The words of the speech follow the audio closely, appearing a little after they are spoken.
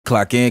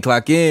Clock in,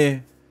 clock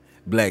in.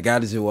 Black guy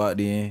just walked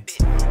in.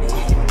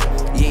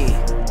 Yeah.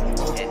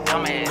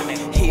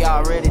 He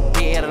already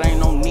dead, there ain't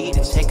no need to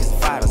check his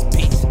vitals,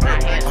 bitch.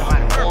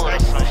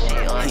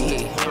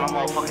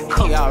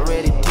 He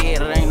already dead,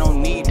 there ain't no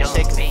need to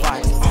check his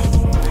vitals.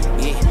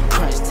 Yeah,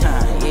 crunch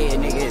time, yeah,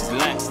 nigga, it's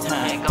lunch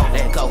time.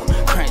 Let go,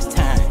 crunch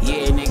time,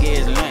 yeah, nigga,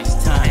 it's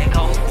lunch time.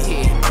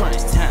 Yeah,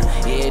 crunch time,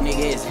 yeah,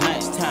 nigga, it's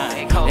lunch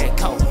time. Let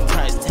go,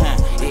 crunch time,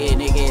 yeah,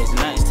 nigga, it's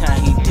lunch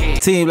time. He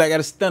dead. Team Black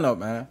gotta stand up,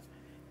 man.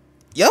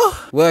 Yo.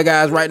 Well,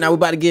 guys, right now we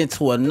about to get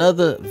into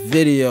another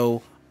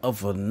video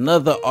of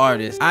another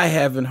artist I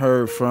haven't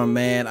heard from,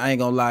 man. I ain't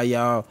gonna lie,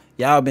 y'all.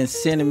 Y'all been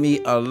sending me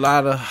a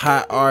lot of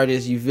hot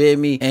artists, you feel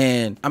me?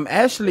 And I'm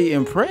actually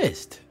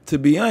impressed, to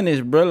be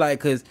honest, bro. Like,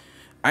 cause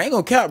I ain't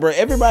gonna count, bro.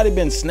 Everybody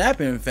been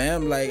snapping,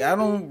 fam. Like, I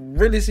don't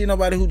really see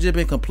nobody who just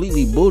been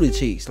completely booty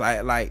cheeks.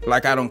 Like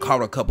I done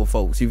caught a couple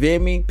folks. You feel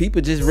me?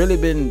 People just really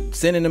been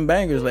sending them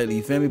bangers lately.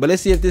 You feel me? But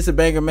let's see if this a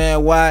banger,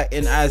 man.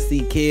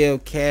 Y.N.I.C,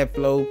 Kev, Cab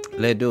Flow.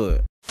 Let's do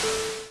it.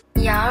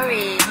 Y'all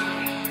ready?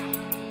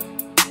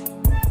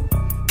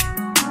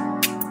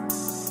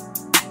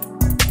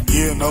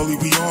 Yeah, Nolly,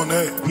 we on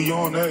that. We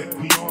on that.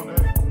 We on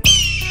that.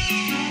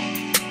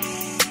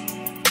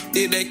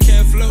 If that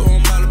cat flow,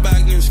 I'm about to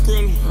back and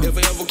skrill. If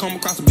I ever come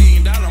across $1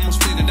 billion, I'ma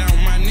split it down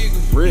with my nigga.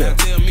 Real. Now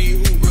tell me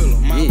who real.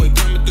 My way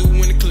coming through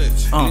in the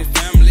clutch. And his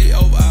family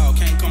overall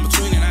can't come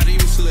between it, not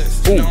even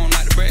sluts. I don't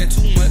like to brag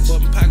too much,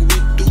 but my pocket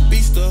with do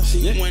beat stuff.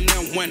 She went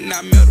down, went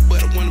not melted,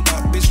 but I went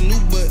about bitch new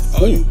butt.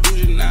 Oh, you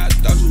bougie, now I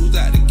thought you was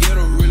out to get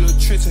a real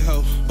trench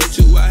hoe. But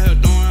you out here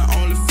doing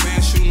only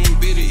fans shooting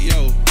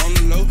video. On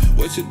the low,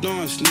 what you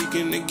doing?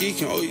 Sneaking and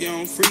geeking. Oh, you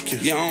on freaking.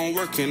 You on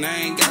working.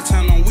 I ain't got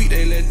time on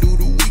weekday, let's do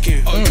the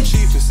weekend. Oh, you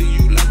chief and see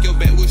you like your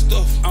back with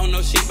stuff. I don't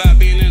know shit about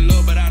being in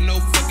love, but I know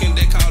fucking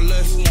they call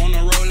lust. You on the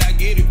roll, I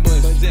get it,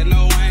 but that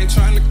no, I ain't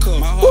trying to cut.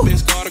 My heart been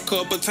scarred a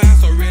couple times,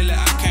 so really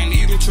I can't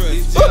even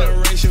trust. This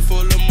generation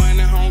full of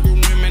money, hungry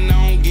women,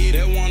 I don't get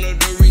it. One of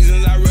the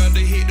reasons I rather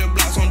hit the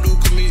blocks on do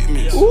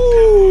commitments.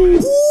 Ooh.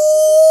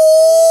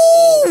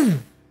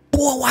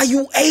 Boy, why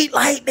you ate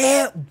like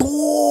that,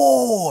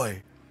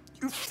 boy?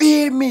 You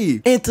feel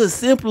me? And to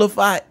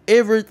simplify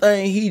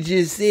everything he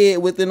just said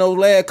within those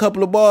last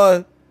couple of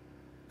bars,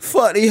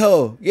 fuck these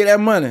hoes. Get that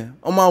money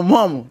on my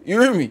mama. You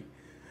hear me?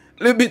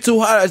 A little bit too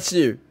hot out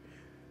here.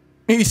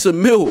 Need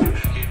some milk.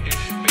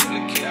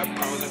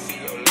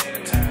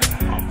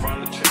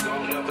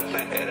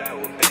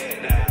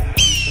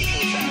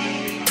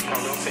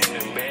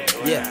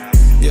 Yeah.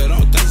 Yeah,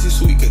 don't think she's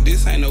sweet, cause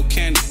this ain't no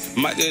candy.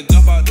 Might just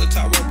jump out the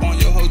top rope on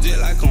your hoe just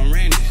like I'm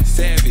Randy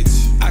Savage.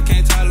 I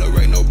can't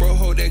tolerate no bro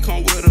hoe that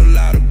come with a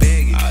lot of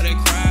baggage. All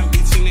that crime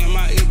bitching in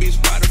my ear, bitch,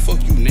 why the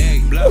fuck you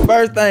nagging?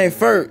 First thing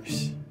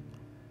first,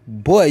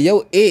 boy,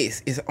 your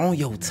ex is on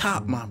your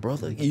top, my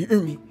brother. You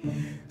hear me?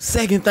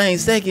 Second thing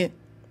second,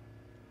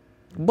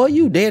 boy,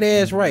 you dead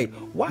ass right.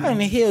 Why in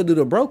the hell do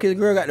the brokest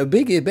girl got the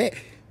biggest bag?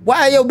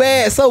 Why your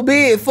bag so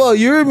big for?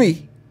 You hear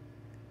me?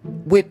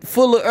 With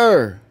full of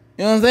air.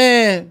 You know what I'm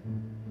saying?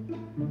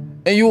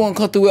 And you want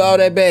to come through with all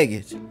that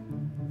baggage.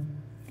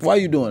 Why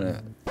you doing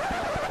that?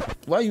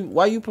 Why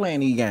you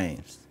playing these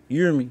games?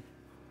 You hear me?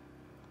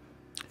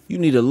 You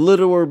need a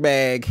littler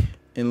bag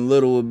and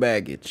littler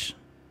baggage.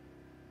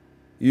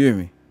 You hear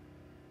me?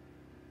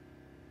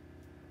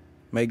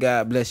 May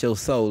God bless your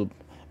soul,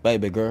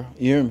 baby girl.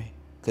 You hear me?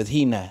 Cause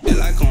he not.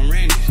 Like I'm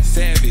Randy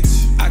Savage.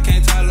 I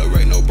can't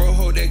tolerate no bro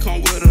hoe that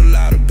come with a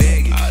lot of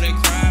baggage. All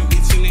that crime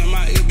bitching in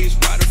my ear, bitch,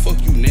 why the fuck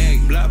you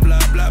nagging? Blah,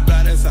 blah, blah,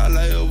 blah, that's all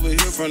I ever hear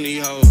from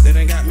these hoes. That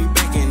ain't got me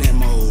back in that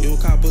mode. You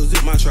coppers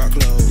zip my truck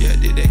clothes. Yeah,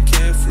 did that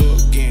cat flow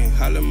again.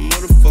 Holla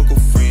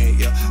motherfucker friend.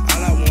 Yeah,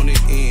 all I want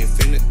is in.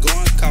 Finna go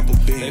and cop a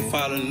bin. They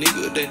follow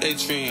nigga that they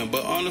trend,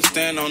 but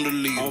understand on the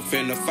lead. I'm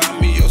finna find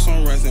me up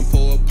some rice and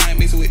pour a pint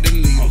mix with the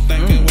lead. I'm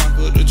thinking walk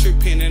up the trip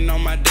pinning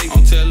on my day.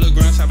 On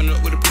Telegram chopping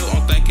up with a pill.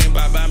 I'm thinking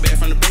about buying back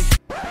from the base.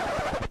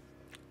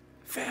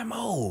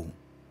 Famo,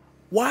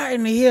 why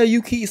in the hell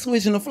you keep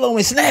switching the flow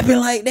and snapping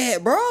like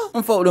that, bro?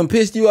 Them folk done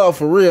pissed you off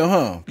for real,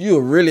 huh? You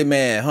were really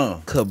mad,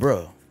 huh? Cause,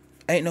 bro,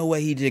 ain't no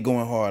way he just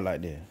going hard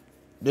like that.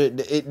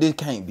 This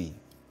can't be.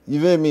 You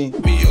feel me?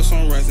 Me up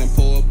some rice and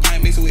pour a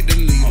pint mix with the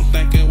lead. I'm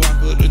thinking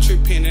walk up the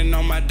trip pinning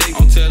on my day.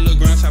 On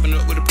Telegram chopping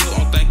up with a pill.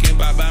 I'm thinking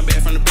about buying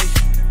back from the base.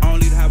 I don't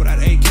leave the house without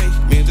an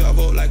AK. Me and Joe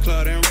vote like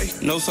Claude and Ray.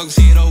 No sucker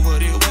shit over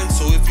this way.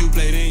 So if you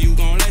play, then you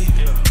gon' lay.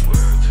 Yeah,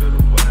 word to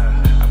the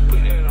wild. I put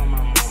that on my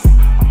mama.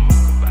 I'm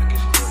all about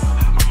this girl.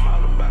 I'm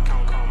all about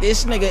count.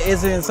 This nigga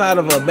is inside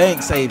of a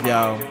bank safe,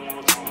 y'all.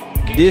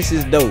 This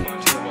is dope.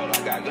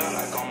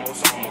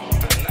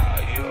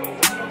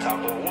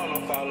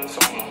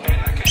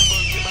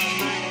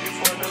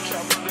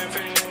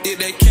 If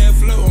that cat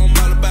flow, I'm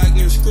all about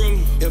getting skrill.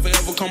 If I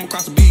ever come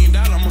across $1 billion,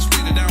 I'ma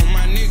split it down with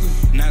my nigga.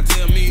 Now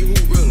tell me who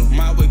real.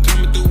 My way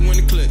coming through in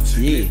the clutch.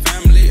 Yeah.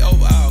 Family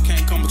overall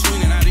can't come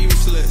between it, not even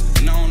sluts.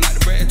 And I don't like to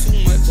brag too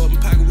much, but my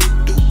pocket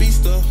with do beat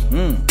stuff.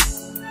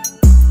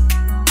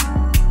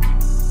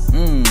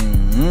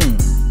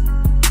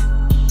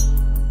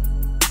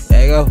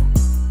 There you go.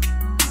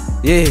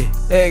 Yeah,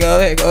 There you go,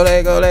 there you go, there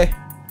you go, there.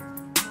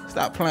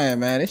 Stop playing,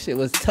 man. This shit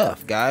was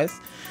tough, guys.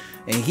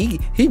 And he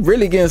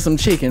really getting some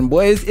chicken,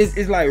 boy.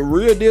 It's like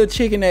real deal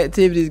chicken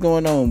activities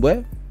going on,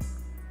 boy.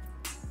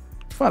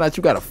 Find out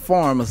you got a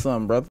farm or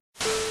something, brother.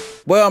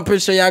 Well, I'm pretty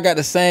sure y'all got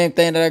the same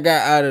thing that I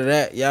got out of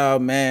that, y'all,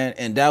 man.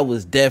 And that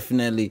was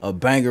definitely a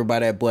banger by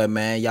that boy,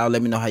 man. Y'all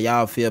let me know how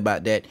y'all feel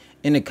about that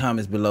in the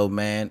comments below,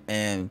 man.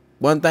 And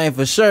one thing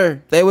for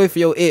sure, stay away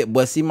from your it,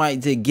 but she might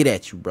just get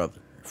at you, brother.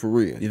 For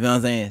real. You know what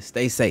I'm saying?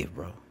 Stay safe,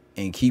 bro.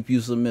 And keep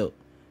you some milk.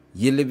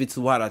 You live it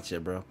too hot out here,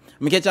 bro. I'm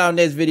gonna catch y'all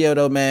next video,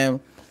 though, man.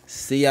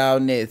 See y'all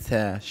next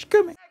time.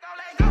 Shkummy.